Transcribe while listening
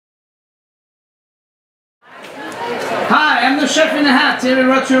Hi, I'm the chef in the hat, Thierry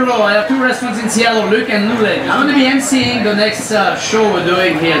Rautureau. I have 2 restaurants in Seattle, Luc and Lule. I'm going to be emceeing the next show we're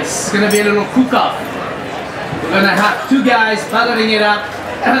doing here. It's going to be a little cook-off. We're going to have 2 guys battling it up.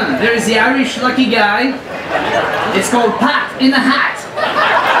 There is the Irish lucky guy. It's called Pat in the Hat.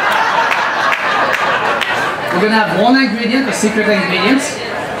 We're going to have 1 ingredient, a secret ingredient.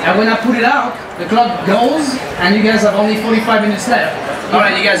 And when I put it out, the clock goes and you guys have only 45 minutes left.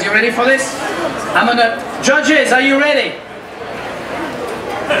 Alright, you guys, you ready for this? I'm gonna... Judges, are you ready?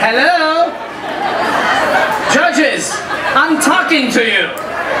 Hello? Judges, I'm talking to you.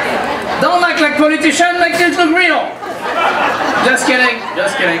 Don't act like politicians, make it look real. Just kidding,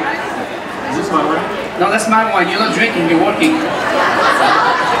 just kidding. Is this my wine? No, that's my wine. You're not drinking, you're working.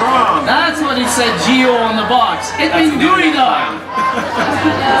 That's what it said, Gio on the box. It means gooey dog.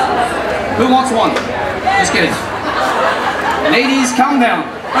 Who wants one? Just kidding. Ladies, calm down.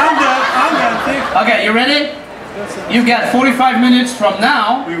 I'm done. Okay, you ready? You've got 45 minutes from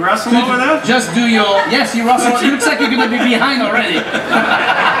now. We wrestle over that? Just do your... Yes, you wrestle. It looks like you're going to be behind already.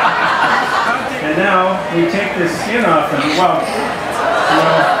 And now we take this skin off and, well,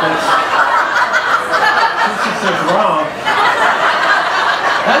 this is just wrong.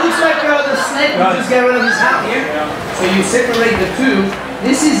 That looks like the snake. We just get rid of this hat here. So you separate the 2.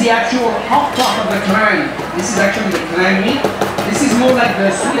 This is the actual hot top of the clam. This is actually the clam meat. This is more like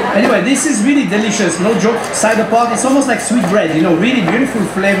the sweet. Anyway, this is really delicious. No joke, cider pot. It's almost like sweet bread. You know, really beautiful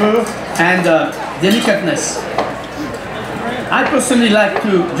flavor and delicateness. I personally like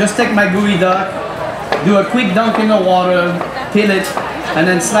to just take my gooey duck, do a quick dunk in the water, peel it, and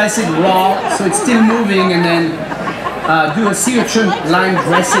then slice it raw so it's still moving, and then do a sea urchin lime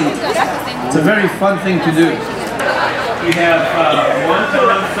dressing. It's a very fun thing to do. We have 1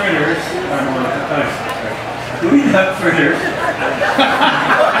 pound fritters. Gooey duck fritters.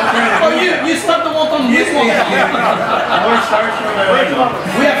 Oh, you stopped the one on this one. More starch from the original.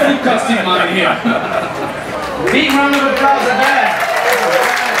 We have food costume on here. Big round of applause at that.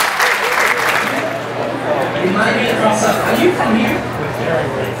 You might be from some. Are you from here?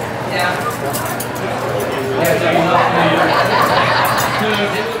 Yeah.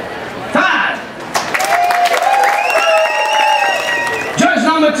 Time! Judge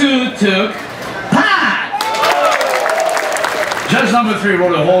number 2 took Pat! Judge number 3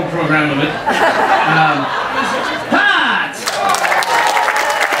 wrote a whole program of it. Pat!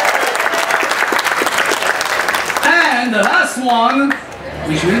 And the last one,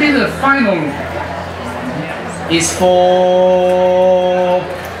 which will be the final, is for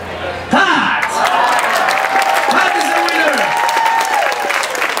Pat! Pat is the winner!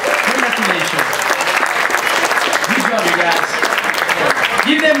 Congratulations. Good job, you guys.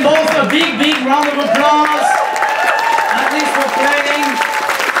 Give them both a big, big round of applause. At least for playing.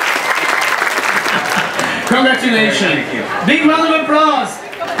 Congratulations. Big round of applause.